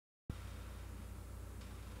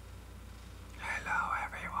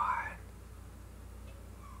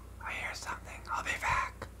I'll be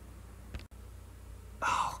back.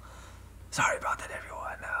 Oh, sorry about that,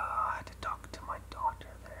 everyone. I had to talk to my daughter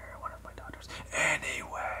there, one of my daughters.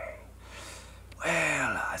 Anyway,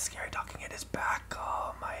 well, Scary Talking It is back.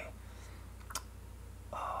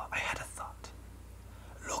 I had a thought.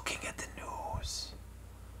 Looking at the news,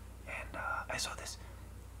 and I saw this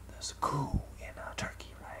coup in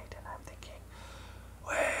Turkey, right? And I'm thinking,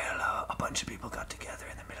 well, a bunch of people got together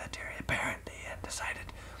in the military, apparently, and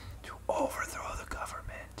decided to overthrow the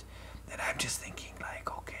government. And I'm just thinking,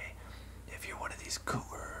 like, okay, if you're one of these coup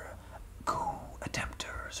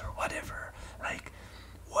attempters or whatever, like,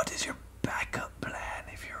 what is your backup plan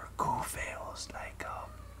if your coup fails? Like,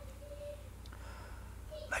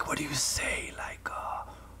 what do you say? Like,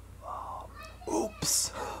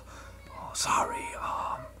 oops, oh, sorry,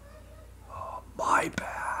 my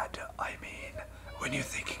bad. I mean, when you're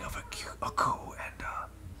thinking of a coup, and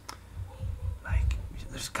like,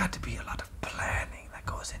 there's got to be a lot of planning that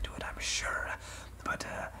goes into it, I'm sure. But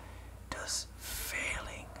does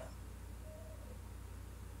failing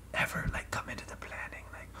ever like come into the planning?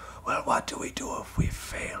 Like, well, what do we do if we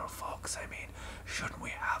fail, folks? I mean, shouldn't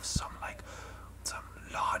we have some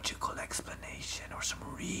logical explanation or some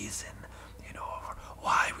reason, for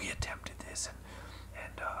why we attempted this?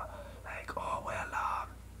 And like, oh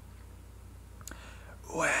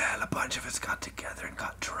well, a bunch of us got together and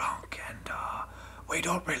got drunk, and we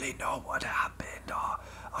don't really know what happened.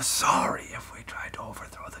 Sorry if we tried to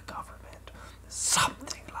overthrow the government.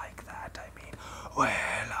 Something like that. I mean,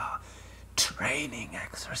 well, training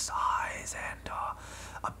exercise, and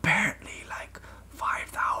apparently, like,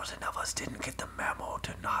 5,000 of us didn't get the memo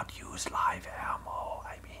to not use live ammo.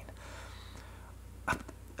 I mean,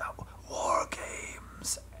 war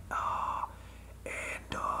games,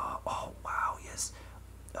 and oh wow, yes,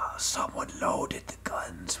 someone loaded the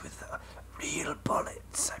guns with real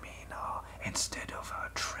bullets. I mean, instead of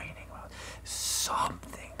training,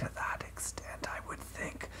 something to that extent, I would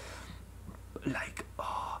think. Like,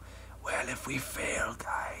 well, if we fail,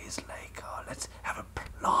 guys, like, let's have a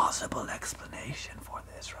plausible explanation for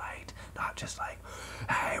this, right? Not just like,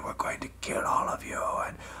 hey, we're going to kill all of you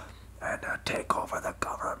and take over the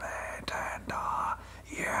government, and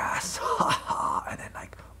yes, and then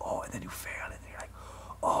like, and then you fail, and you're like,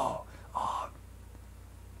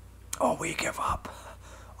 we give up.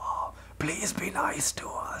 Please be nice to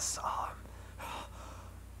us.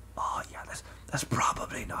 Yeah, that's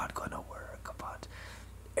probably not gonna work, but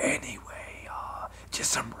anyway,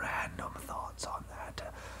 just some random thoughts on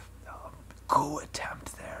that coup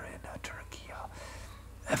attempt there in Turkey.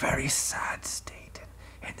 A very sad state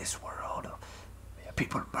in this world of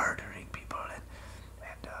people murdering people and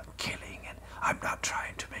killing, and I'm not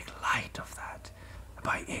trying to make light of that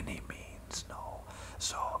by any means, no.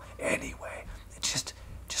 So anyway, it's just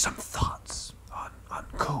some thoughts on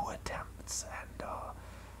coup attempts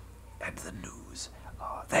and the news.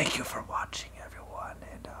 Thank you for watching, everyone,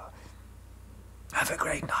 and have a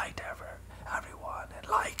great night, everyone, and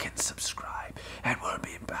like and subscribe, and we'll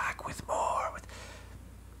be back with more, with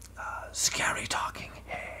Scary Talking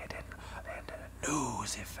Head and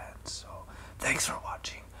news events. So thanks for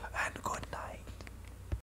watching, and good night.